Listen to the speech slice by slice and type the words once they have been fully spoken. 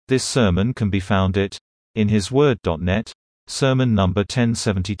This sermon can be found at inhisword.net, sermon number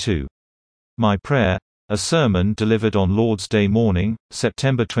 1072. My Prayer, a sermon delivered on Lord's Day morning,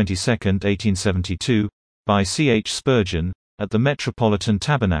 September 22, 1872, by C. H. Spurgeon, at the Metropolitan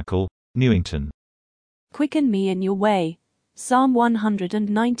Tabernacle, Newington. Quicken me in your way. Psalm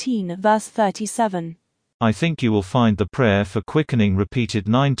 119 verse 37. I think you will find the prayer for quickening repeated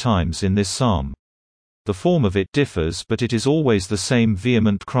 9 times in this psalm. The form of it differs, but it is always the same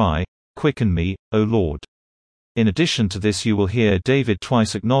vehement cry, "Quicken me, O Lord." In addition to this, you will hear David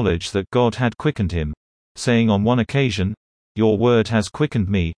twice acknowledge that God had quickened him, saying on one occasion, "Your word has quickened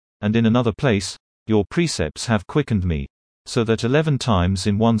me," and in another place, "Your precepts have quickened me," so that 11 times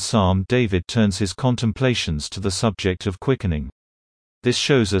in one psalm David turns his contemplations to the subject of quickening. This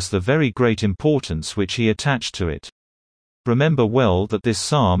shows us the very great importance which he attached to it. Remember well that this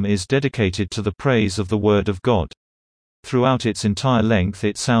psalm is dedicated to the praise of the Word of God. Throughout its entire length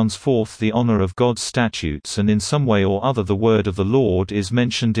it sounds forth the honor of God's statutes, and in some way or other the word of the Lord is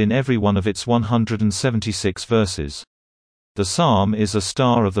mentioned in every one of its 176 verses. The psalm is a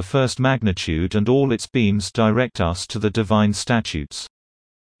star of the first magnitude, and all its beams direct us to the divine statutes.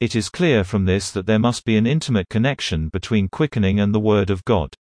 It is clear from this that there must be an intimate connection between quickening and the Word of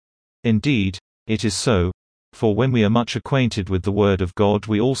God. Indeed, it is so, for when we are much acquainted with the Word of God,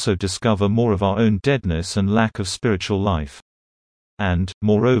 we also discover more of our own deadness and lack of spiritual life. And,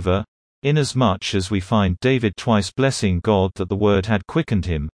 moreover, inasmuch as we find David twice blessing God that the Word had quickened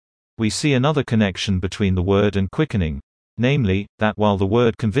him, we see another connection between the Word and quickening, namely, that while the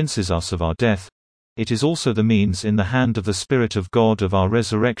Word convinces us of our death, it is also the means in the hand of the Spirit of God of our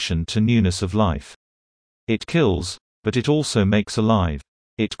resurrection to newness of life. It kills, but it also makes alive.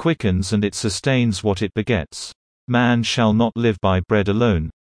 It quickens and it sustains what it begets. Man shall not live by bread alone,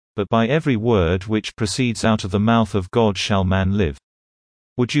 but by every word which proceeds out of the mouth of God shall man live.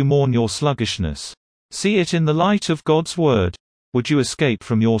 Would you mourn your sluggishness? See it in the light of God's word. Would you escape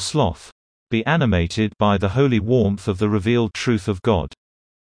from your sloth? Be animated by the holy warmth of the revealed truth of God.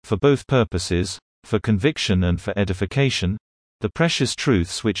 For both purposes, for conviction and for edification, the precious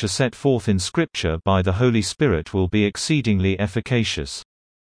truths which are set forth in Scripture by the Holy Spirit will be exceedingly efficacious.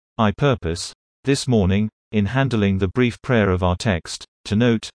 I purpose, this morning, in handling the brief prayer of our text, to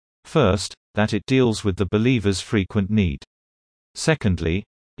note, first, that it deals with the believer's frequent need. Secondly,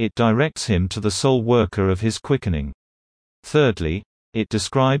 it directs him to the sole worker of his quickening. Thirdly, it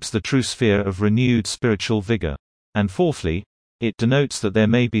describes the true sphere of renewed spiritual vigor. And fourthly, it denotes that there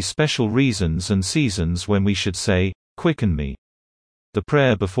may be special reasons and seasons when we should say, "Quicken me." The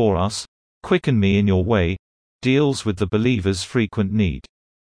prayer before us, "Quicken me in your way," deals with the believer's frequent need.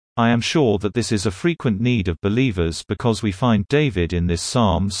 I am sure that this is a frequent need of believers because we find David in this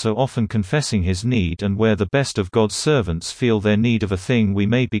psalm so often confessing his need, and where the best of God's servants feel their need of a thing, we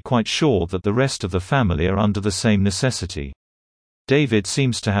may be quite sure that the rest of the family are under the same necessity. David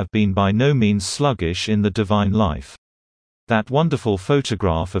seems to have been by no means sluggish in the divine life. That wonderful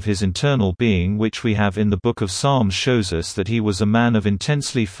photograph of his internal being which we have in the book of Psalms shows us that he was a man of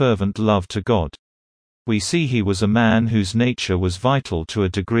intensely fervent love to God. We see he was a man whose nature was vital to a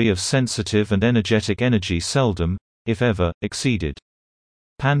degree of sensitive and energetic energy seldom, if ever, exceeded.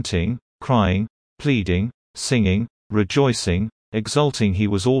 Panting, crying, pleading, singing, rejoicing, exulting, he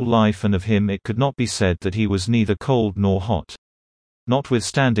was all life, and of him it could not be said that he was neither cold nor hot.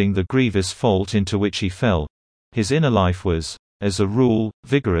 Notwithstanding the grievous fault into which he fell, his inner life was, as a rule,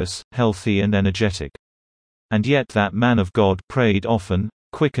 vigorous, healthy and energetic. And yet that man of God prayed often,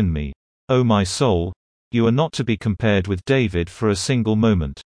 "Quicken me, O my soul." You are not to be compared with David for a single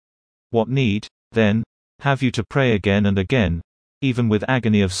moment. What need, then, have you to pray again and again, even with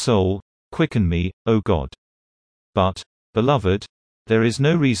agony of soul, "Quicken me, O God"? But, beloved, there is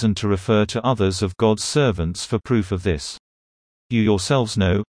no reason to refer to others of God's servants for proof of this. You yourselves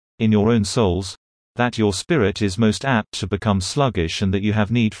know, in your own souls, that your spirit is most apt to become sluggish, and that you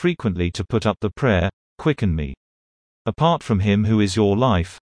have need frequently to put up the prayer, "Quicken me." Apart from Him who is your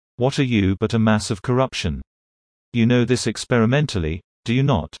life, what are you but a mass of corruption? You know this experimentally, do you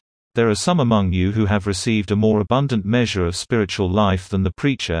not? There are some among you who have received a more abundant measure of spiritual life than the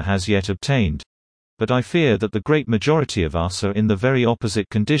preacher has yet obtained. But I fear that the great majority of us are in the very opposite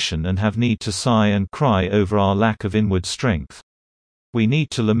condition and have need to sigh and cry over our lack of inward strength. We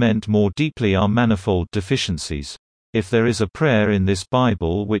need to lament more deeply our manifold deficiencies. If there is a prayer in this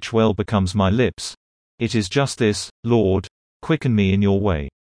Bible which well becomes my lips, it is just this: "Lord, quicken me in your way."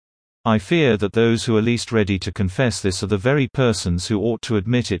 I fear that those who are least ready to confess this are the very persons who ought to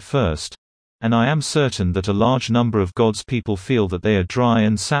admit it first, and I am certain that a large number of God's people feel that they are dry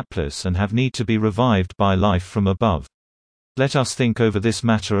and sapless and have need to be revived by life from above. Let us think over this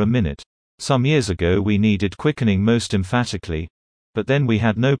matter a minute. Some years ago we needed quickening most emphatically. But then we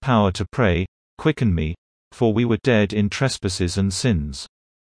had no power to pray, "Quicken me," for we were dead in trespasses and sins.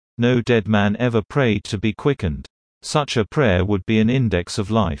 No dead man ever prayed to be quickened. Such a prayer would be an index of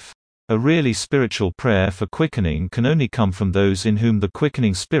life. A really spiritual prayer for quickening can only come from those in whom the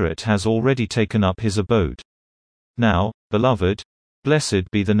quickening Spirit has already taken up his abode. Now, beloved, blessed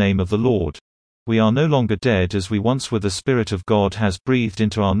be the name of the Lord. We are no longer dead as we once were. The Spirit of God has breathed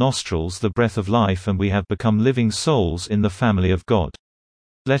into our nostrils the breath of life, and we have become living souls in the family of God.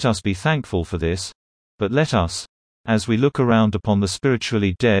 Let us be thankful for this, but let us, as we look around upon the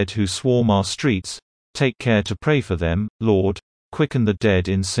spiritually dead who swarm our streets, take care to pray for them. Lord, quicken the dead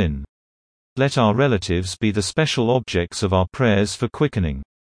in sin. Let our relatives be the special objects of our prayers for quickening.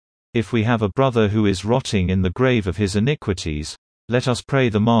 If we have a brother who is rotting in the grave of his iniquities, let us pray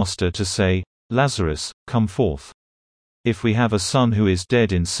the Master to say, "Lazarus, come forth." If we have a son who is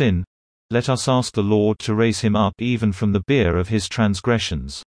dead in sin, let us ask the Lord to raise him up even from the bier of his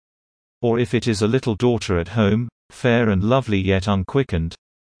transgressions. Or if it is a little daughter at home, fair and lovely yet unquickened,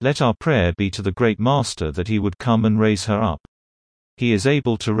 let our prayer be to the great Master that he would come and raise her up. He is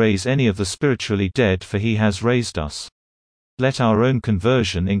able to raise any of the spiritually dead, for he has raised us. Let our own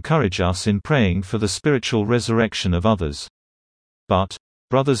conversion encourage us in praying for the spiritual resurrection of others. But,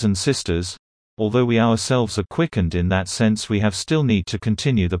 brothers and sisters, although we ourselves are quickened in that sense, we have still need to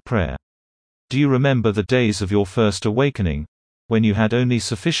continue the prayer. Do you remember the days of your first awakening, when you had only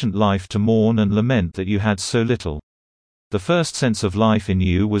sufficient life to mourn and lament that you had so little? The first sense of life in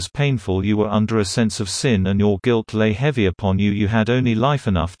you was painful. You were under a sense of sin and your guilt lay heavy upon you. You had only life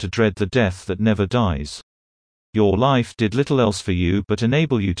enough to dread the death that never dies. Your life did little else for you but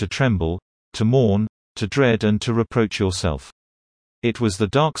enable you to tremble, to mourn, to dread and to reproach yourself. It was the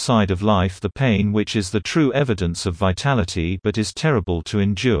dark side of life, the pain which is the true evidence of vitality but is terrible to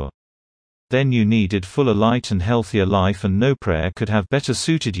endure. Then you needed fuller light and healthier life, and no prayer could have better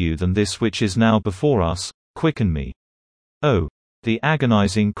suited you than this which is now before us, "Quicken me." Oh, the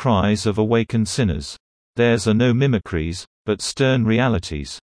agonizing cries of awakened sinners. Theirs are no mimicries, but stern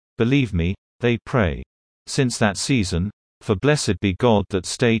realities. Believe me, they pray. Since that season, for blessed be God, that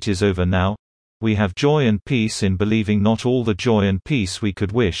state is over now, we have joy and peace in believing, not all the joy and peace we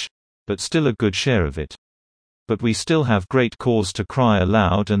could wish, but still a good share of it. But we still have great cause to cry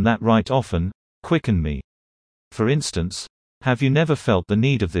aloud, and that right often, "Quicken me." For instance, have you never felt the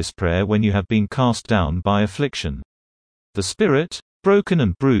need of this prayer when you have been cast down by affliction? The spirit, broken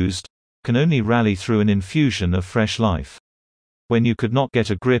and bruised, can only rally through an infusion of fresh life. When you could not get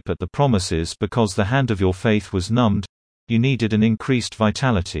a grip at the promises because the hand of your faith was numbed, you needed an increased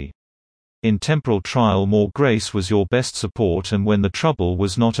vitality. In temporal trial, more grace was your best support, and when the trouble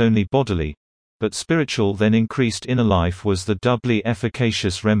was not only bodily, but spiritual, then increased inner life was the doubly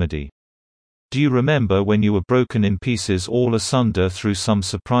efficacious remedy. Do you remember when you were broken in pieces all asunder through some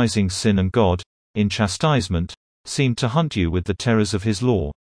surprising sin, and God, in chastisement, seemed to hunt you with the terrors of his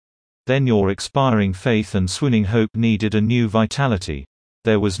law? Then your expiring faith and swooning hope needed a new vitality.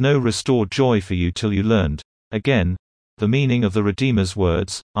 There was no restored joy for you till you learned, again, the meaning of the Redeemer's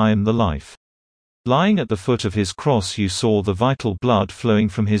words, "I am the life." Lying at the foot of his cross, you saw the vital blood flowing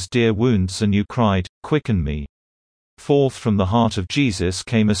from his dear wounds, and you cried, "Quicken me." Forth from the heart of Jesus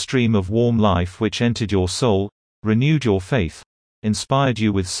came a stream of warm life which entered your soul, renewed your faith, inspired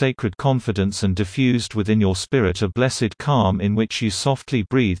you with sacred confidence, and diffused within your spirit a blessed calm in which you softly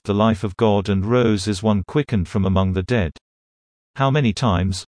breathed the life of God and rose as one quickened from among the dead. How many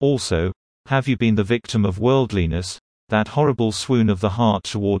times, also, have you been the victim of worldliness, that horrible swoon of the heart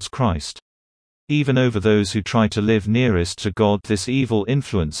towards Christ? Even over those who try to live nearest to God, this evil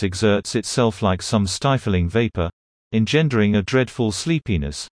influence exerts itself like some stifling vapor, engendering a dreadful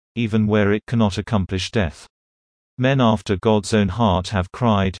sleepiness, even where it cannot accomplish death. Men after God's own heart have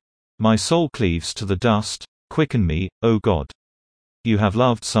cried, "My soul cleaves to the dust, quicken me, O God." You have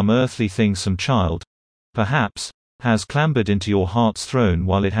loved some earthly thing, some child, perhaps, has clambered into your heart's throne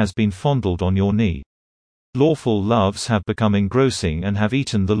while it has been fondled on your knee. Lawful loves have become engrossing and have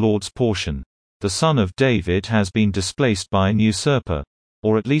eaten the Lord's portion. The Son of David has been displaced by an usurper,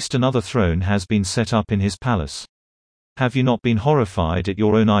 or at least another throne has been set up in his palace. Have you not been horrified at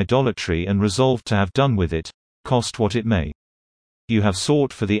your own idolatry and resolved to have done with it, cost what it may? You have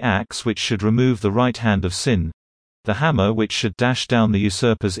sought for the axe which should remove the right hand of sin, the hammer which should dash down the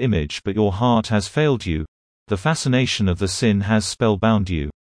usurper's image, but your heart has failed you, the fascination of the sin has spellbound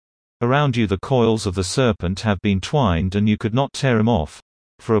you. Around you the coils of the serpent have been twined, and you could not tear him off,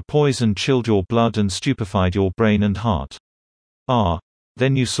 for a poison chilled your blood and stupefied your brain and heart. Ah,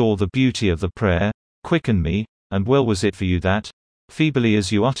 then you saw the beauty of the prayer, "Quicken me," and well was it for you that, feebly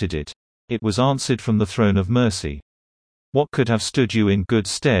as you uttered it, it was answered from the throne of mercy. What could have stood you in good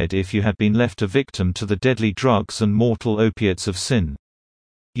stead if you had been left a victim to the deadly drugs and mortal opiates of sin?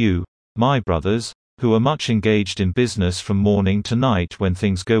 You, my brothers, who are much engaged in business from morning to night when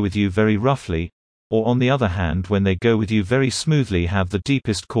things go with you very roughly, or on the other hand when they go with you very smoothly, have the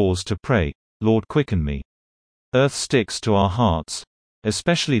deepest cause to pray, Lord, quicken me. Earth sticks to our hearts,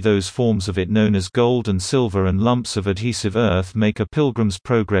 especially those forms of it known as gold and silver, and lumps of adhesive earth make a pilgrim's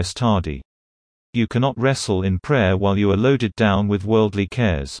progress tardy. You cannot wrestle in prayer while you are loaded down with worldly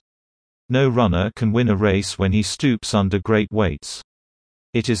cares. No runner can win a race when he stoops under great weights.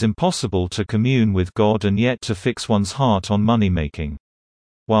 It is impossible to commune with God and yet to fix one's heart on money-making.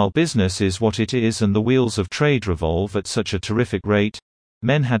 While business is what it is and the wheels of trade revolve at such a terrific rate,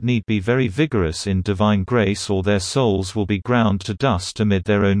 men had need be very vigorous in divine grace, or their souls will be ground to dust amid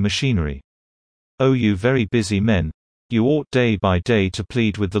their own machinery. O you very busy men, you ought day by day to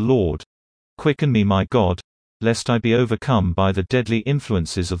plead with the Lord, quicken me, my God, lest I be overcome by the deadly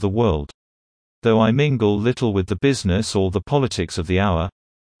influences of the world. Though I mingle little with the business or the politics of the hour,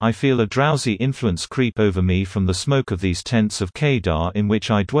 I feel a drowsy influence creep over me from the smoke of these tents of Kedar in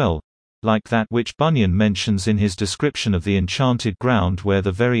which I dwell, like that which Bunyan mentions in his description of the enchanted ground where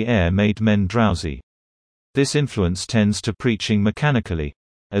the very air made men drowsy. This influence tends to preaching mechanically,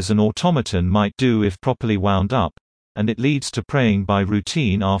 as an automaton might do if properly wound up, and it leads to praying by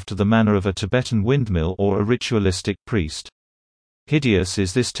routine after the manner of a Tibetan windmill or a ritualistic priest. Hideous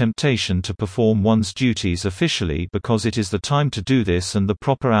is this temptation to perform one's duties officially because it is the time to do this and the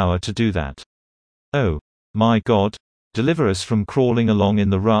proper hour to do that. Oh, my God, deliver us from crawling along in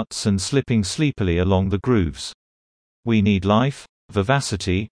the ruts and slipping sleepily along the grooves. We need life,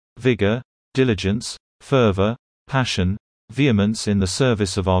 vivacity, vigor, diligence, fervor, passion, vehemence in the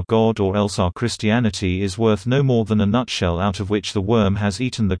service of our God, or else our Christianity is worth no more than a nutshell out of which the worm has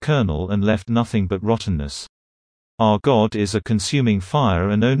eaten the kernel and left nothing but rottenness. Our God is a consuming fire,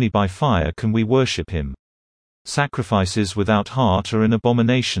 and only by fire can we worship Him. Sacrifices without heart are an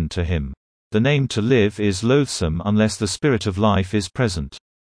abomination to Him. The name to live is loathsome unless the Spirit of life is present.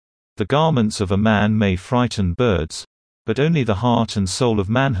 The garments of a man may frighten birds, but only the heart and soul of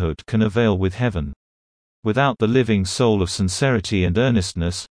manhood can avail with heaven. Without the living soul of sincerity and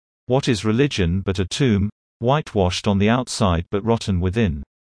earnestness, what is religion but a tomb, whitewashed on the outside but rotten within?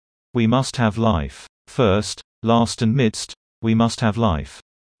 We must have life. First, last and midst, we must have life.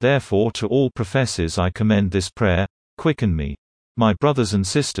 Therefore to all professors I commend this prayer, quicken me. My brothers and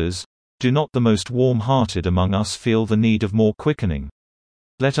sisters, do not the most warm-hearted among us feel the need of more quickening?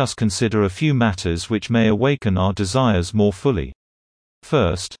 Let us consider a few matters which may awaken our desires more fully.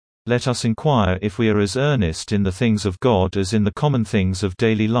 First, let us inquire if we are as earnest in the things of God as in the common things of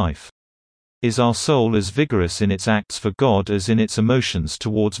daily life. Is our soul as vigorous in its acts for God as in its emotions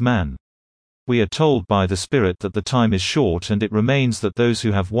towards man? We are told by the Spirit that the time is short, and it remains that those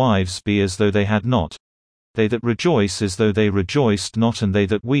who have wives be as though they had not. They that rejoice as though they rejoiced not, and they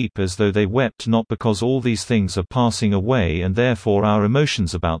that weep as though they wept not, because all these things are passing away, and therefore our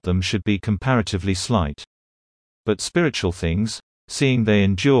emotions about them should be comparatively slight. But spiritual things, seeing they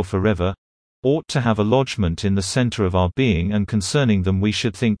endure forever, ought to have a lodgment in the center of our being, and concerning them we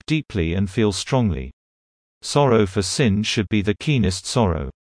should think deeply and feel strongly. Sorrow for sin should be the keenest sorrow.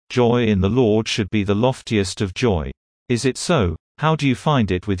 Joy in the Lord should be the loftiest of joy. Is it so? How do you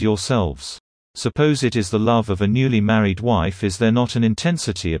find it with yourselves? Suppose it is the love of a newly married wife, is there not an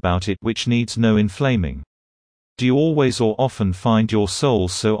intensity about it which needs no inflaming? Do you always or often find your soul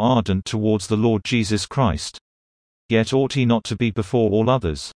so ardent towards the Lord Jesus Christ? Yet ought he not to be before all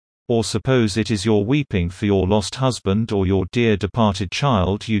others? Or suppose it is your weeping for your lost husband or your dear departed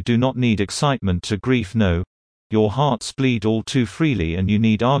child, you do not need excitement to grief, no. Your hearts bleed all too freely, and you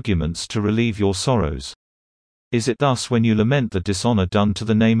need arguments to relieve your sorrows. Is it thus when you lament the dishonor done to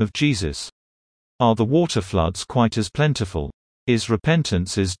the name of Jesus? Are the water floods quite as plentiful? Is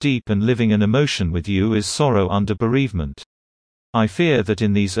repentance as deep and living an emotion with you as sorrow under bereavement? I fear that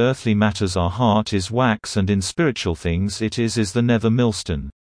in these earthly matters our heart is wax, and in spiritual things it is the nether millstone.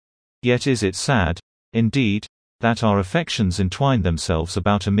 Yet is it sad, indeed, that our affections entwine themselves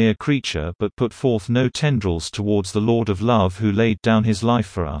about a mere creature, but put forth no tendrils towards the Lord of love who laid down his life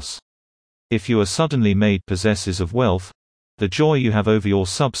for us. If you are suddenly made possessors of wealth, the joy you have over your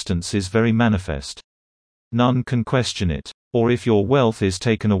substance is very manifest. None can question it. Or if your wealth is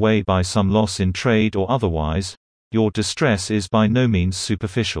taken away by some loss in trade or otherwise, your distress is by no means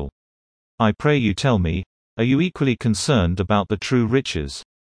superficial. I pray you tell me, are you equally concerned about the true riches?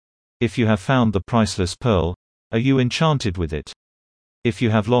 If you have found the priceless pearl, are you enchanted with it? If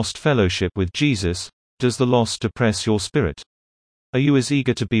you have lost fellowship with Jesus, Does the loss depress your spirit? Are you as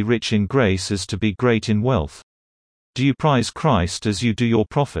eager to be rich in grace as to be great in wealth? Do you prize Christ as you do your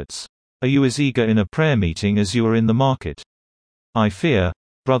prophets? Are you as eager in a prayer meeting as you are in the market? I fear,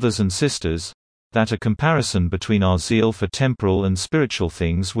 brothers and sisters, that a comparison between our zeal for temporal and spiritual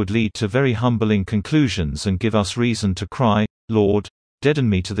things would lead to very humbling conclusions and give us reason to cry, Lord, deaden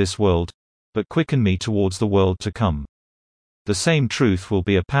me to this world, but quicken me towards the world to come. The same truth will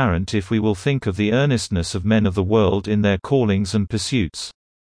be apparent if we will think of the earnestness of men of the world in their callings and pursuits.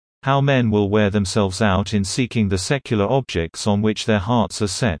 How men will wear themselves out in seeking the secular objects on which their hearts are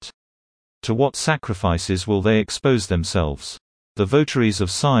set. To what sacrifices will they expose themselves? The votaries of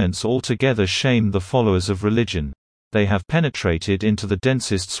science altogether shame the followers of religion. They have penetrated into the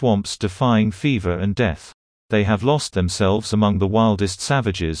densest swamps defying fever and death. They have lost themselves among the wildest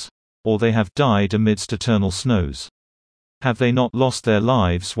savages, or they have died amidst eternal snows. Have they not lost their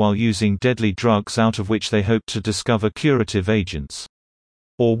lives while using deadly drugs out of which they hoped to discover curative agents?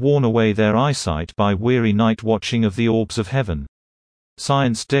 Or worn away their eyesight by weary night watching of the orbs of heaven?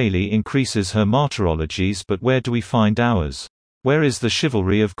 Science daily increases her martyrologies, but where do we find ours? Where is the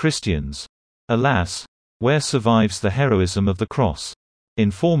chivalry of Christians? Alas! Where survives the heroism of the cross? In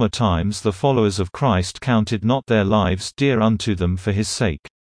former times the followers of Christ counted not their lives dear unto them for his sake.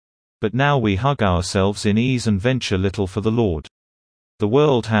 But now we hug ourselves in ease and venture little for the Lord. The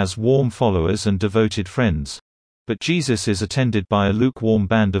world has warm followers and devoted friends. But Jesus is attended by a lukewarm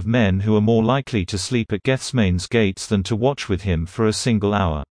band of men who are more likely to sleep at Gethsemane's gates than to watch with him for a single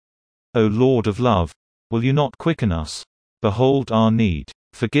hour. O Lord of love, will you not quicken us? Behold our need.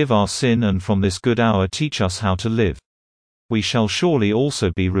 Forgive our sin and from this good hour teach us how to live. We shall surely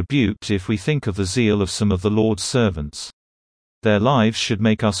also be rebuked if we think of the zeal of some of the Lord's servants. Their lives should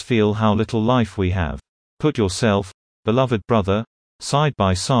make us feel how little life we have. Put yourself, beloved brother, side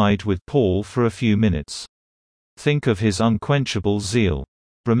by side with Paul for a few minutes. Think of his unquenchable zeal.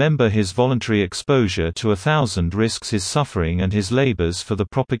 Remember his voluntary exposure to 1,000 risks, his suffering and his labors for the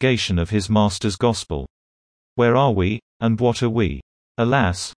propagation of his Master's gospel. Where are we, and what are we?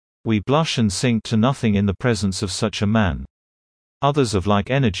 Alas, we blush and sink to nothing in the presence of such a man. Others of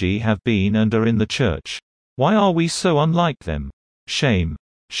like energy have been and are in the church. Why are we so unlike them? Shame.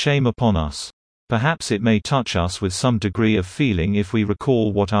 Shame upon us. Perhaps it may touch us with some degree of feeling if we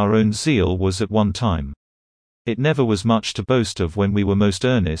recall what our own zeal was at one time. It never was much to boast of when we were most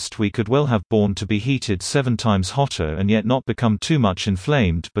earnest. We could well have borne to be heated 7 times hotter and yet not become too much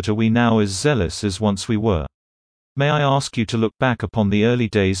inflamed, but are we now as zealous as once we were? May I ask you to look back upon the early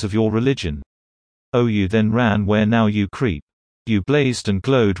days of your religion? Oh, you then ran where now you creep. You blazed and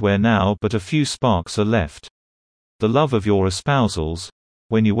glowed where now but a few sparks are left. The love of your espousals,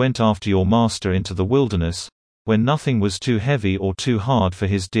 when you went after your Master into the wilderness, when nothing was too heavy or too hard for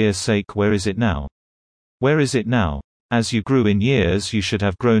his dear sake, where is it now? Where is it now? As you grew in years you should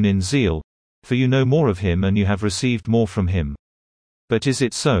have grown in zeal, for you know more of him and you have received more from him. But is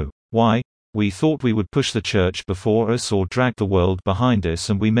it so? Why, we thought we would push the church before us or drag the world behind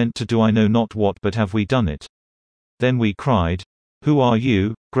us, and we meant to do I know not what, but have we done it? Then we cried, Who are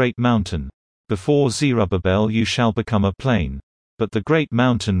you, great mountain? Before Zerubbabel you shall become a plain. But the great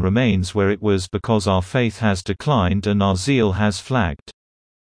mountain remains where it was because our faith has declined and our zeal has flagged.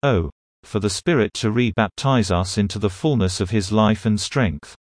 Oh, for the Spirit to re-baptize us into the fullness of His life and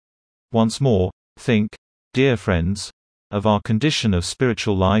strength. Once more, think, dear friends, of our condition of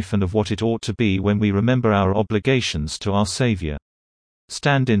spiritual life and of what it ought to be when we remember our obligations to our Savior.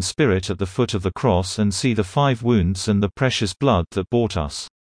 Stand in spirit at the foot of the cross and see the 5 wounds and the precious blood that bought us.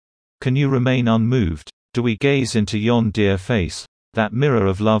 Can you remain unmoved? Do we gaze into yon dear face, that mirror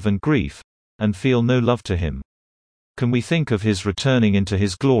of love and grief, and feel no love to Him? Can we think of His returning into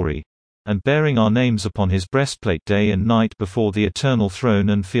His glory, and bearing our names upon His breastplate day and night before the eternal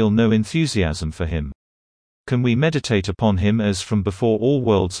throne and feel no enthusiasm for Him? Can we meditate upon Him as from before all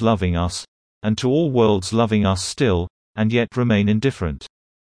worlds loving us, and to all worlds loving us still, and yet remain indifferent?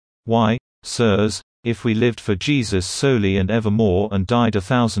 Why, sirs, if we lived for Jesus solely and evermore and died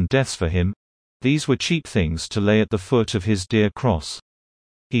 1,000 deaths for Him, these were cheap things to lay at the foot of His dear cross.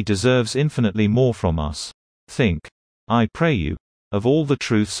 He deserves infinitely more from us. Think, I pray you, of all the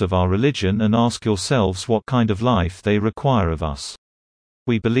truths of our religion and ask yourselves what kind of life they require of us.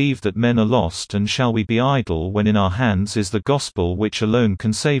 We believe that men are lost, and shall we be idle when in our hands is the gospel which alone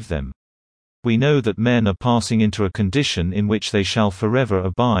can save them? We know that men are passing into a condition in which they shall forever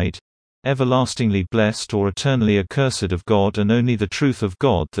abide, everlastingly blessed or eternally accursed of God, and only the truth of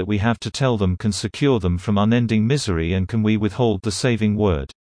God that we have to tell them can secure them from unending misery, and can we withhold the saving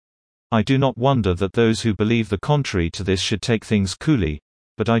word. I do not wonder that those who believe the contrary to this should take things coolly,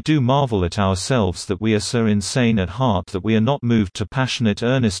 But I do marvel at ourselves that we are so insane at heart that we are not moved to passionate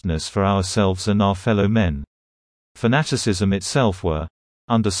earnestness for ourselves and our fellow men. Fanaticism itself were,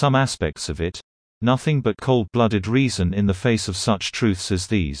 under some aspects of it, nothing but cold-blooded reason in the face of such truths as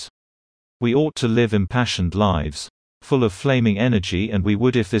these. We ought to live impassioned lives, full of flaming energy, and we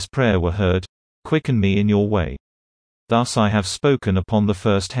would if this prayer were heard, "Quicken me in your way." Thus I have spoken upon the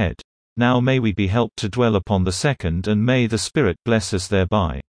first head. Now may we be helped to dwell upon the second, and may the Spirit bless us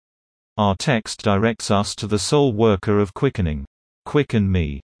thereby. Our text directs us to the sole worker of quickening. Quicken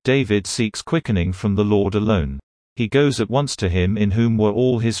me. David seeks quickening from the Lord alone. He goes at once to him in whom were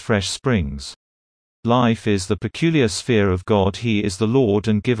all his fresh springs. Life is the peculiar sphere of God. He is the Lord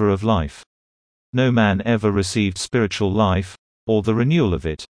and giver of life. No man ever received spiritual life, or the renewal of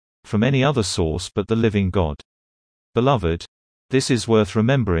it, from any other source but the living God. Beloved, this is worth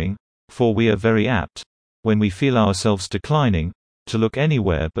remembering, for we are very apt, when we feel ourselves declining, to look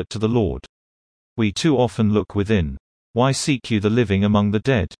anywhere but to the Lord. We too often look within. Why seek you the living among the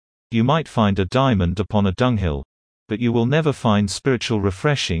dead? You might find a diamond upon a dunghill, but you will never find spiritual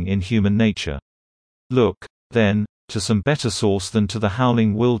refreshing in human nature. Look, then, to some better source than to the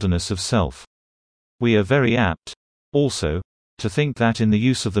howling wilderness of self. We are very apt, also, to think that in the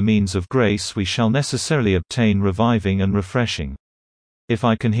use of the means of grace we shall necessarily obtain reviving and refreshing. If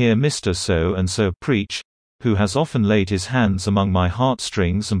I can hear Mr. So-and-so preach, who has often laid his hands among my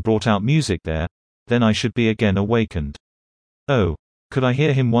heartstrings and brought out music there, then I should be again awakened. Oh, could I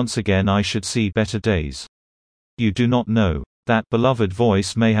hear him once again, I should see better days. You do not know. That beloved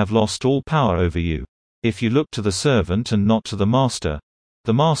voice may have lost all power over you. If you look to the servant and not to the master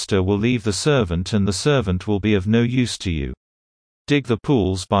will leave the servant and the servant will be of no use to you. Dig the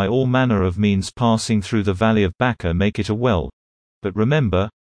pools by all manner of means, passing through the valley of Baca make it a well. But remember,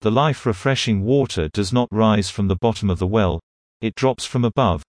 the life-refreshing water does not rise from the bottom of the well, it drops from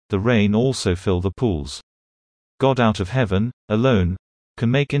above. The rain also fill the pools. God out of heaven, alone,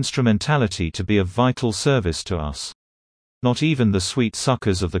 can make instrumentality to be of vital service to us. Not even the sweet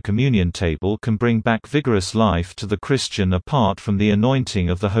suckers of the communion table can bring back vigorous life to the Christian apart from the anointing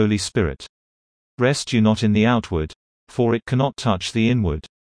of the Holy Spirit. Rest you not in the outward, for it cannot touch the inward.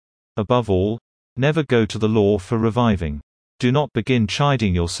 Above all, never go to the law for reviving. Do not begin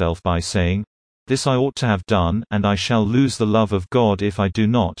chiding yourself by saying, "This I ought to have done, and I shall lose the love of God if I do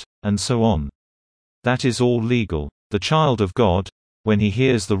not," and so on. That is all legal. The child of God, when he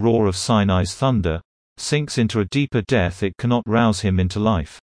hears the roar of Sinai's thunder, sinks into a deeper death. It cannot rouse him into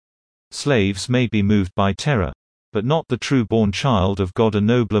life. Slaves may be moved by terror, but not the true-born child of God. A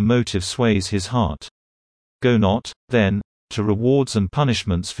nobler motive sways his heart. Go not, then, to rewards and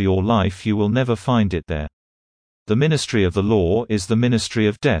punishments for your life. You will never find it there. The ministry of the law is the ministry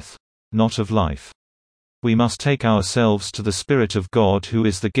of death, not of life. We must take ourselves to the Spirit of God, who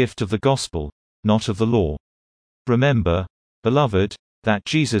is the gift of the gospel, not of the law. Remember, beloved, that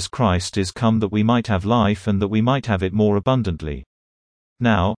Jesus Christ is come that we might have life, and that we might have it more abundantly.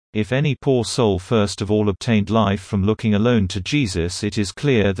 Now, if any poor soul first of all obtained life from looking alone to Jesus, it is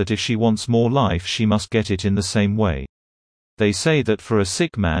clear that if she wants more life she must get it in the same way. They say that for a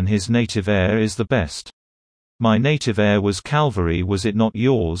sick man his native air is the best. My native air was Calvary, was it not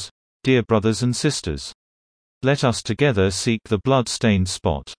yours, dear brothers and sisters? Let us together seek the blood-stained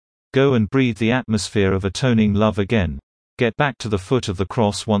spot. Go and breathe the atmosphere of atoning love again. Get back to the foot of the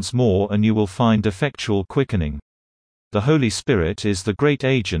cross once more and you will find effectual quickening. The Holy Spirit is the great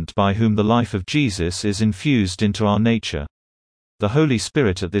agent by whom the life of Jesus is infused into our nature. The Holy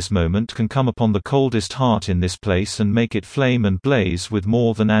Spirit at this moment can come upon the coldest heart in this place and make it flame and blaze with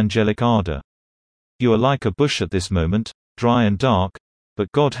more than angelic ardor. You are like a bush at this moment, dry and dark,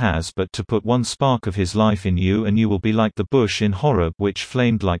 but God has but to put one spark of His life in you and you will be like the bush in Horeb which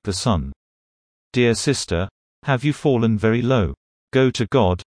flamed like the sun. Dear sister, have you fallen very low? Go to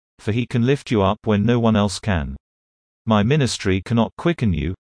God, for He can lift you up when no one else can. My ministry cannot quicken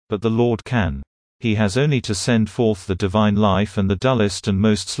you, but the Lord can. He has only to send forth the divine life, and the dullest and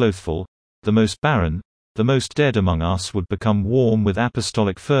most slothful, the most barren, the most dead among us would become warm with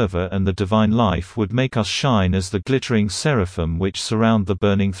apostolic fervor, and the divine life would make us shine as the glittering seraphim which surround the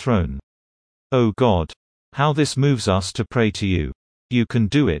burning throne. O God, how this moves us to pray to you. You can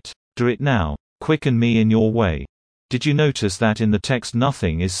do it. Do it now. Quicken me in your way. Did you notice that in the text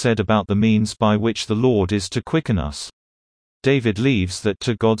nothing is said about the means by which the Lord is to quicken us? David leaves that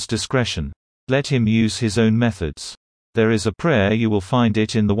to God's discretion. Let him use his own methods. There is a prayer, you will find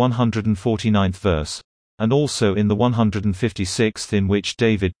it in the 149th verse, and also in the 156th, in which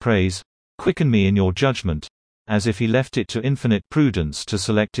David prays, "Quicken me in your judgment," as if he left it to infinite prudence to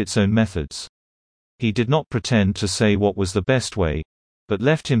select its own methods. He did not pretend to say what was the best way, but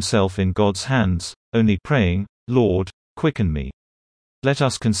left himself in God's hands, only praying, "Lord, quicken me." Let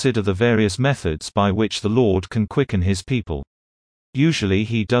us consider the various methods by which the Lord can quicken his people. Usually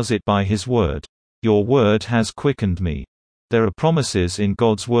he does it by his word. "Your word has quickened me." There are promises in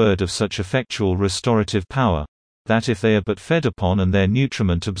God's word of such effectual restorative power, that if they are but fed upon and their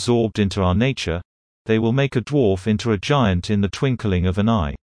nutriment absorbed into our nature, they will make a dwarf into a giant in the twinkling of an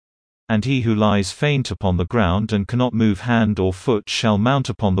eye. "And he who lies faint upon the ground and cannot move hand or foot shall mount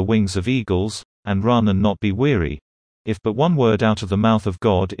upon the wings of eagles, and run and not be weary, if but one word out of the mouth of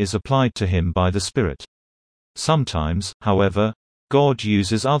God is applied to him by the Spirit." Sometimes, however, God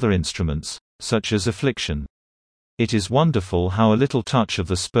uses other instruments, such as affliction. It is wonderful how a little touch of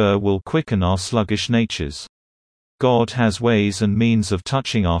the spur will quicken our sluggish natures. God has ways and means of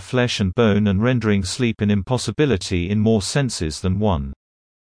touching our flesh and bone and rendering sleep an impossibility in more senses than one.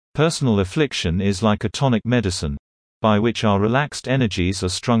 Personal affliction is like a tonic medicine, by which our relaxed energies are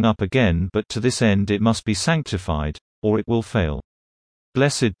strung up again, but to this end it must be sanctified, or it will fail.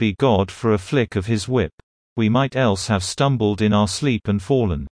 Blessed be God for a flick of his whip. We might else have stumbled in our sleep and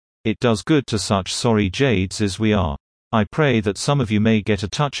fallen. It does good to such sorry jades as we are. I pray that some of you may get a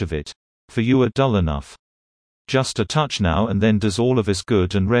touch of it, for you are dull enough. Just a touch now and then does all of us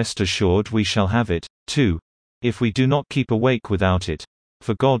good, and rest assured we shall have it, too, if we do not keep awake without it,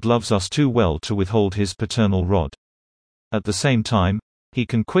 for God loves us too well to withhold his paternal rod. At the same time, he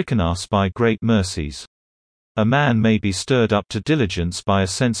can quicken us by great mercies. A man may be stirred up to diligence by a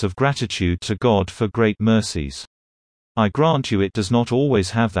sense of gratitude to God for great mercies. I grant you it does not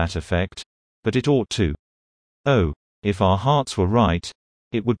always have that effect, but it ought to. Oh, if our hearts were right,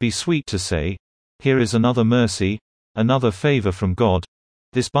 it would be sweet to say, "Here is another mercy, another favor from God.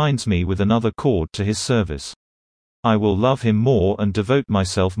 This binds me with another cord to his service. I will love him more and devote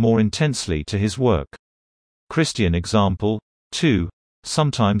myself more intensely to his work." Christian example, too,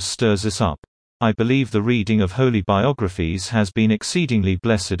 sometimes stirs us up. I believe the reading of holy biographies has been exceedingly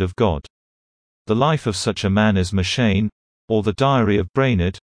blessed of God. The life of such a man as M'Cheyne, or the diary of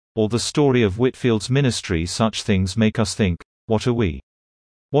Brainerd, or the story of Whitfield's ministry, such things make us think, what are we?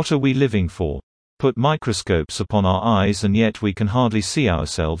 What are we living for? Put microscopes upon our eyes and yet we can hardly see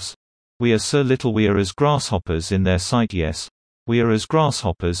ourselves. We are so little, we are as grasshoppers in their sight. Yes, we are as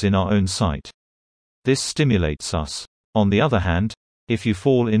grasshoppers in our own sight. This stimulates us. On the other hand, if you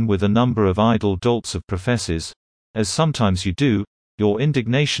fall in with a number of idle dolts of professors, as sometimes you do, your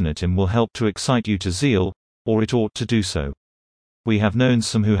indignation at him will help to excite you to zeal, or it ought to do so. We have known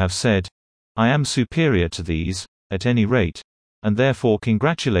some who have said, "I am superior to these, at any rate," and therefore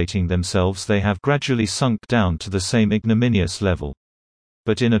congratulating themselves they have gradually sunk down to the same ignominious level.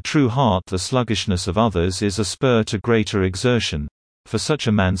 But in a true heart the sluggishness of others is a spur to greater exertion, for such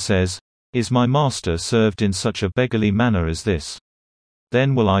a man says, "Is my master served in such a beggarly manner as this?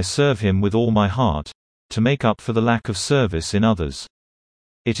 Then will I serve him with all my heart, to make up for the lack of service in others."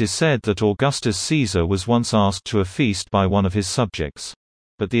 It is said that Augustus Caesar was once asked to a feast by one of his subjects.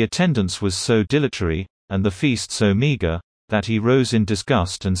 But the attendance was so dilatory, and the feast so meager, that he rose in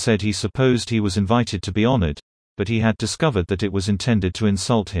disgust and said he supposed he was invited to be honored, but he had discovered that it was intended to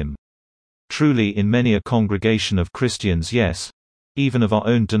insult him. Truly in many a congregation of Christians, yes, even of our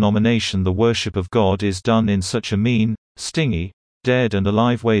own denomination, the worship of God is done in such a mean, stingy, dead and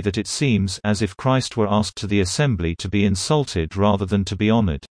alive way that it seems as if Christ were asked to the assembly to be insulted rather than to be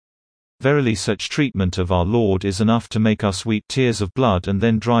honored. Verily such treatment of our Lord is enough to make us weep tears of blood and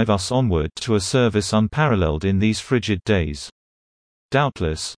then drive us onward to a service unparalleled in these frigid days.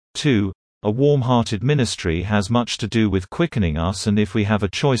 Doubtless, too, a warm-hearted ministry has much to do with quickening us, and if we have a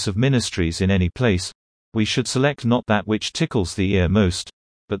choice of ministries in any place, we should select not that which tickles the ear most,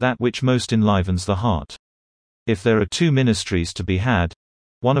 but that which most enlivens the heart. If there are two ministries to be had,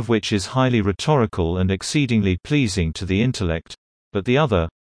 one of which is highly rhetorical and exceedingly pleasing to the intellect, but the other,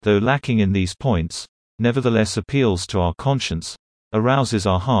 though lacking in these points, nevertheless appeals to our conscience, arouses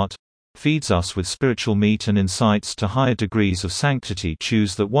our heart, feeds us with spiritual meat and incites to higher degrees of sanctity,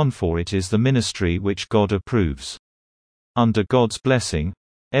 choose that one, for it is the ministry which God approves. Under God's blessing,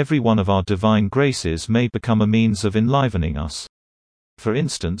 every one of our divine graces may become a means of enlivening us. For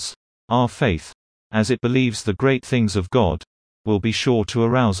instance, our faith, as it believes the great things of God, will be sure to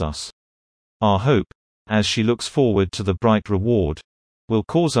arouse us. Our hope, as she looks forward to the bright reward, will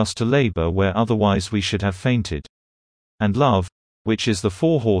cause us to labor where otherwise we should have fainted. And love, which is the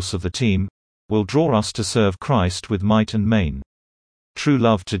forehorse of the team, will draw us to serve Christ with might and main. True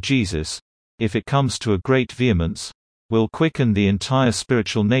love to Jesus, if it comes to a great vehemence, will quicken the entire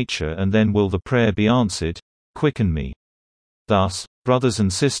spiritual nature, and then will the prayer be answered, "Quicken me." Thus, brothers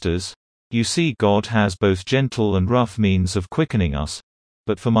and sisters, you see God has both gentle and rough means of quickening us,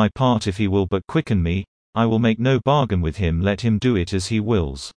 But for my part, if he will but quicken me, I will make no bargain with him, let him do it as he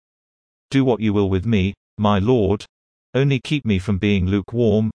wills. Do what you will with me, my Lord, only keep me from being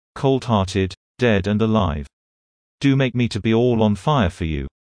lukewarm, cold-hearted, dead and alive. Do make me to be all on fire for you.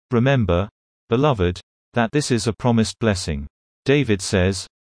 Remember, beloved, that this is a promised blessing. David says,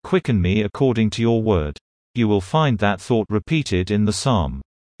 "Quicken me according to your word." You will find that thought repeated in the psalm.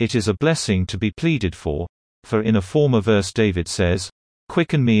 It is a blessing to be pleaded for in a former verse David says,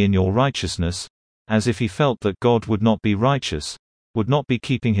 "Quicken me in your righteousness," as if he felt that God would not be righteous, would not be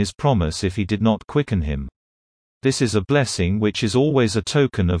keeping his promise if he did not quicken him. This is a blessing which is always a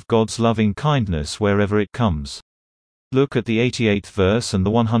token of God's loving kindness wherever it comes. Look at the 88th verse and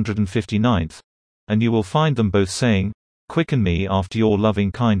the 159th, and you will find them both saying, "Quicken me after your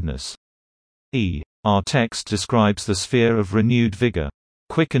loving kindness." Our text describes the sphere of renewed vigor.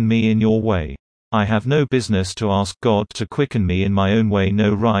 Quicken me in your way. I have no business to ask God to quicken me in my own way,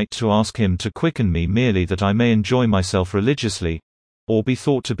 no right to ask Him to quicken me merely that I may enjoy myself religiously, or be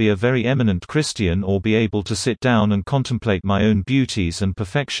thought to be a very eminent Christian, or be able to sit down and contemplate my own beauties and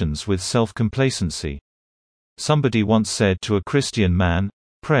perfections with self-complacency. Somebody once said to a Christian man,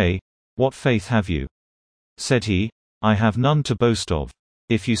 "Pray, what faith have you?" Said he, "I have none to boast of."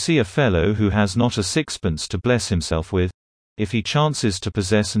 If you see a fellow who has not a sixpence to bless himself with, if he chances to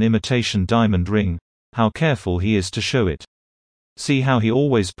possess an imitation diamond ring, how careful he is to show it. See how he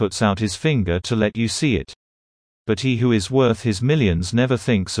always puts out his finger to let you see it. But he who is worth his millions never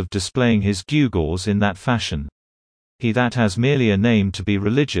thinks of displaying his gewgaws in that fashion. He that has merely a name to be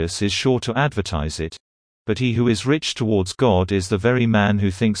religious is sure to advertise it. But he who is rich towards God is the very man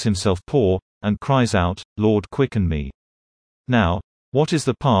who thinks himself poor, and cries out, "Lord, quicken me." Now, what is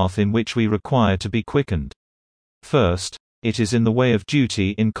the path in which we require to be quickened? First, it is in the way of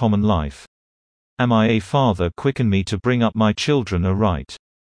duty in common life. Am I a father? Quicken me to bring up my children aright.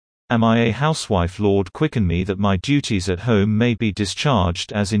 Am I a housewife? Lord, quicken me that my duties at home may be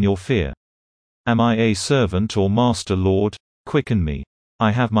discharged as in your fear. Am I a servant or master? Lord, quicken me.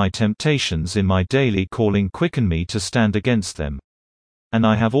 I have my temptations in my daily calling, quicken me to stand against them. And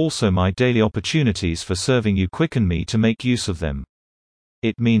I have also my daily opportunities for serving you, quicken me to make use of them.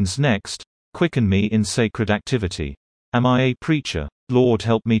 It means next, quicken me in sacred activity. Am I a preacher? Lord,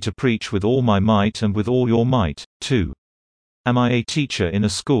 help me to preach with all my might and with all your might, too. Am I a teacher in a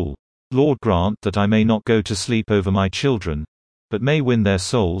school? Lord, grant that I may not go to sleep over my children, but may win their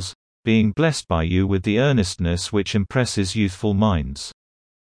souls, being blessed by you with the earnestness which impresses youthful minds.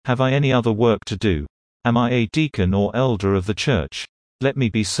 Have I any other work to do? Am I a deacon or elder of the church? Let me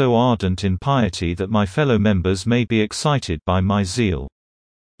be so ardent in piety that my fellow members may be excited by my zeal.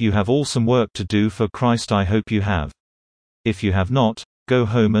 You have awesome work to do for Christ, I hope you have. If you have not, go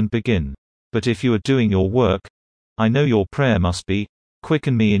home and begin. But if you are doing your work, I know your prayer must be,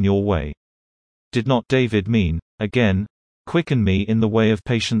 "Quicken me in your way." Did not David mean, again, "Quicken me in the way of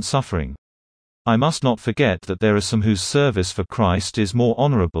patient suffering"? I must not forget that there are some whose service for Christ is more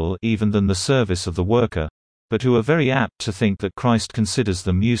honorable even than the service of the worker, but who are very apt to think that Christ considers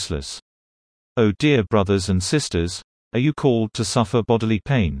them useless. Oh dear brothers and sisters, are you called to suffer bodily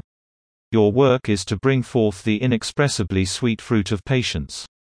pain? Your work is to bring forth the inexpressibly sweet fruit of patience.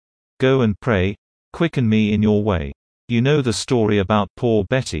 Go and pray, "Quicken me in your way." You know the story about poor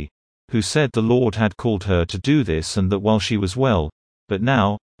Betty, who said the Lord had called her to do this and that while she was well, but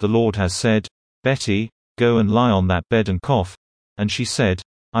now, the Lord has said, "Betty, go and lie on that bed and cough," and she said,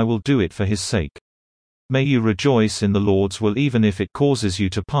 "I will do it for his sake." May you rejoice in the Lord's will even if it causes you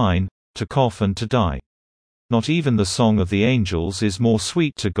to pine, to cough and to die. Not even the song of the angels is more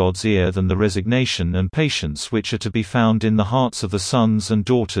sweet to God's ear than the resignation and patience which are to be found in the hearts of the sons and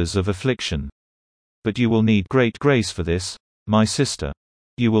daughters of affliction. But you will need great grace for this, my sister.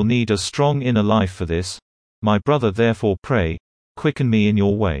 You will need a strong inner life for this, my brother. Therefore pray, "Quicken me in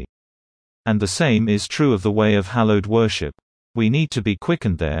your way." And the same is true of the way of hallowed worship. We need to be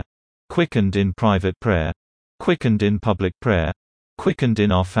quickened there, quickened in private prayer, quickened in public prayer, quickened in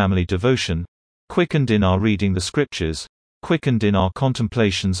our family devotion, quickened in our reading the scriptures, quickened in our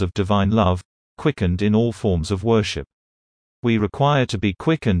contemplations of divine love, quickened in all forms of worship. We require to be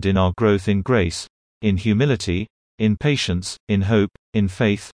quickened in our growth in grace, in humility, in patience, in hope, in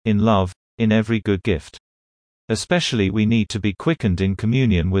faith, in love, in every good gift. Especially we need to be quickened in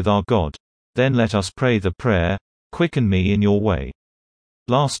communion with our God. Then let us pray the prayer, "Quicken me in your way."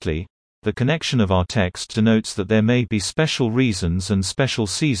 Lastly, the connection of our text denotes that there may be special reasons and special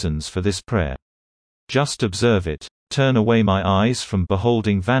seasons for this prayer. Just observe it. "Turn away my eyes from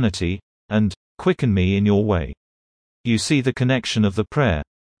beholding vanity," and "Quicken me in your way." You see the connection of the prayer.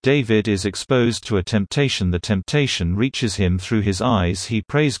 David is exposed to a temptation. The temptation reaches him through his eyes. He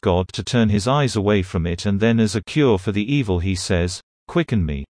prays God to turn his eyes away from it, and then as a cure for the evil he says, "Quicken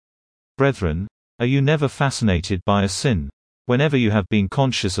me." Brethren, are you never fascinated by a sin? Whenever you have been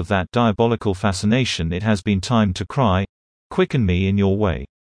conscious of that diabolical fascination, it has been time to cry, "Quicken me in your way.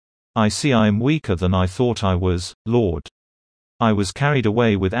 I see I am weaker than I thought I was, Lord. I was carried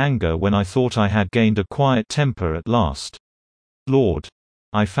away with anger when I thought I had gained a quiet temper at last. Lord,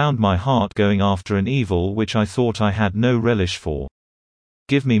 I found my heart going after an evil which I thought I had no relish for.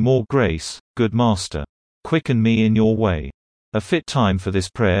 Give me more grace, good Master. Quicken me in your way." A fit time for this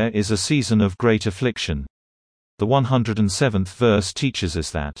prayer is a season of great affliction. The 107th verse teaches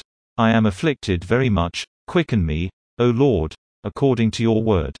us that, "I am afflicted very much, quicken me, O Lord, according to your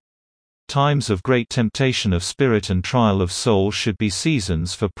word." Times of great temptation of spirit and trial of soul should be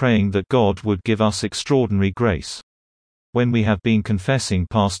seasons for praying that God would give us extraordinary grace. When we have been confessing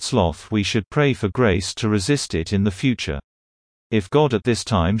past sloth, we should pray for grace to resist it in the future. If God at this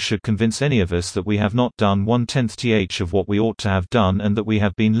time should convince any of us that we have not done 1/10th of what we ought to have done, and that we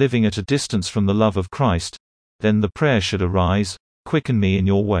have been living at a distance from the love of Christ, then the prayer should arise, "Quicken me in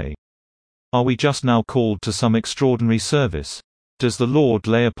your way." Are we just now called to some extraordinary service? Does the Lord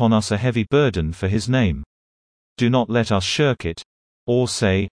lay upon us a heavy burden for His name? Do not let us shirk it, or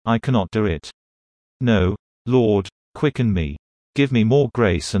say, "I cannot do it." No, Lord, quicken me. Give me more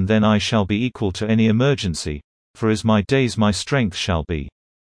grace, and then I shall be equal to any emergency, for as my days my strength shall be.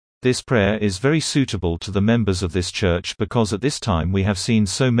 This prayer is very suitable to the members of this church, because at this time we have seen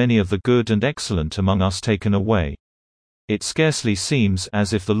so many of the good and excellent among us taken away. It scarcely seems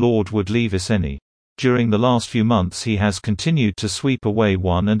as if the Lord would leave us any. During the last few months He has continued to sweep away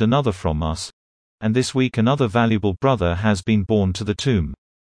one and another from us, and this week another valuable brother has been borne to the tomb.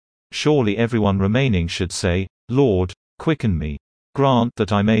 Surely everyone remaining should say, "Lord, quicken me. Grant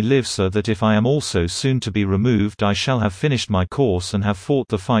that I may live, so that if I am also soon to be removed, I shall have finished my course and have fought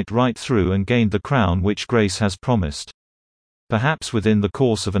the fight right through and gained the crown which grace has promised." Perhaps within the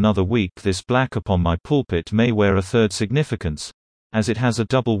course of another week this black upon my pulpit may wear a third significance, as it has a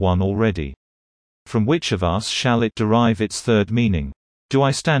double one already. From which of us shall it derive its third meaning? Do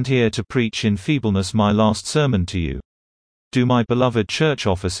I stand here to preach in feebleness my last sermon to you? Do my beloved church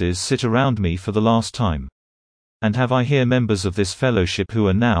offices sit around me for the last time? And have I here members of this fellowship who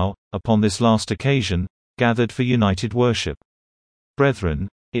are now, upon this last occasion, gathered for united worship? Brethren,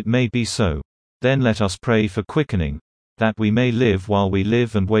 it may be so. Then let us pray for quickening, that we may live while we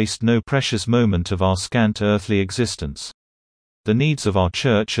live and waste no precious moment of our scant earthly existence. The needs of our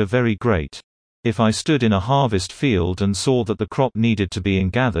church are very great. If I stood in a harvest field and saw that the crop needed to be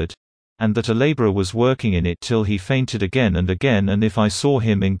ingathered, and that a laborer was working in it till he fainted again and again, and if I saw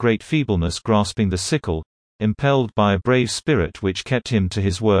him in great feebleness grasping the sickle, impelled by a brave spirit which kept him to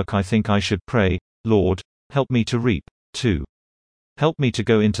his work, I think I should pray, "Lord, help me to reap, too. Help me to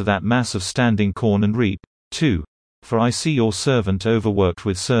go into that mass of standing corn and reap, too, for I see your servant overworked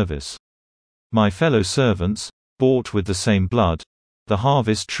with service. My fellow servants, bought with the same blood, the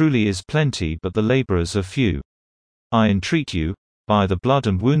harvest truly is plenty, but the laborers are few. I entreat you, by the blood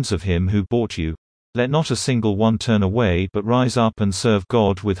and wounds of him who bought you, let not a single one turn away, but rise up and serve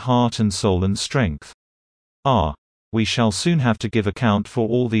God with heart and soul and strength." We shall soon have to give account for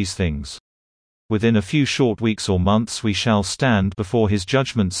all these things. Within a few short weeks or months we shall stand before His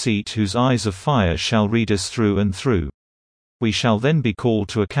judgment seat, whose eyes of fire shall read us through and through. We shall then be called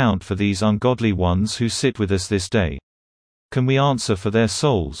to account for these ungodly ones who sit with us this day. Can we answer for their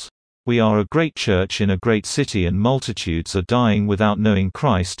souls? We are a great church in a great city, and multitudes are dying without knowing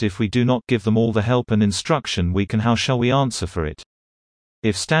Christ. If we do not give them all the help and instruction we can, how shall we answer for it?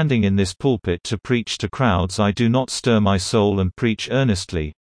 If standing in this pulpit to preach to crowds I do not stir my soul and preach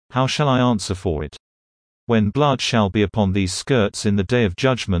earnestly, how shall I answer for it? When blood shall be upon these skirts in the day of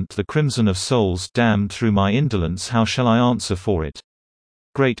judgment, the crimson of souls damned through my indolence, how shall I answer for it?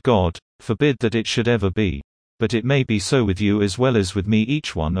 Great God, forbid that it should ever be. But it may be so with you as well as with me,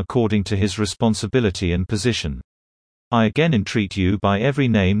 each one according to his responsibility and position. I again entreat you by every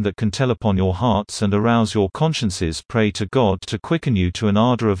name that can tell upon your hearts and arouse your consciences, pray to God to quicken you to an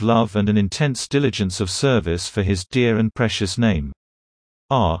ardor of love and an intense diligence of service for His dear and precious name.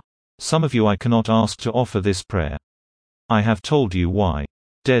 Some of you I cannot ask to offer this prayer. I have told you why.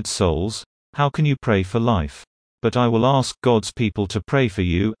 Dead souls, how can you pray for life? But I will ask God's people to pray for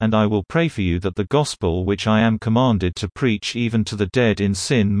you, and I will pray for you that the gospel which I am commanded to preach even to the dead in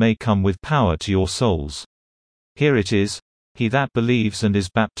sin may come with power to your souls. Here it is, he that believes and is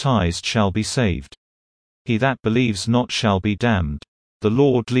baptized shall be saved. He that believes not shall be damned. The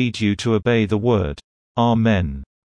Lord lead you to obey the word. Amen.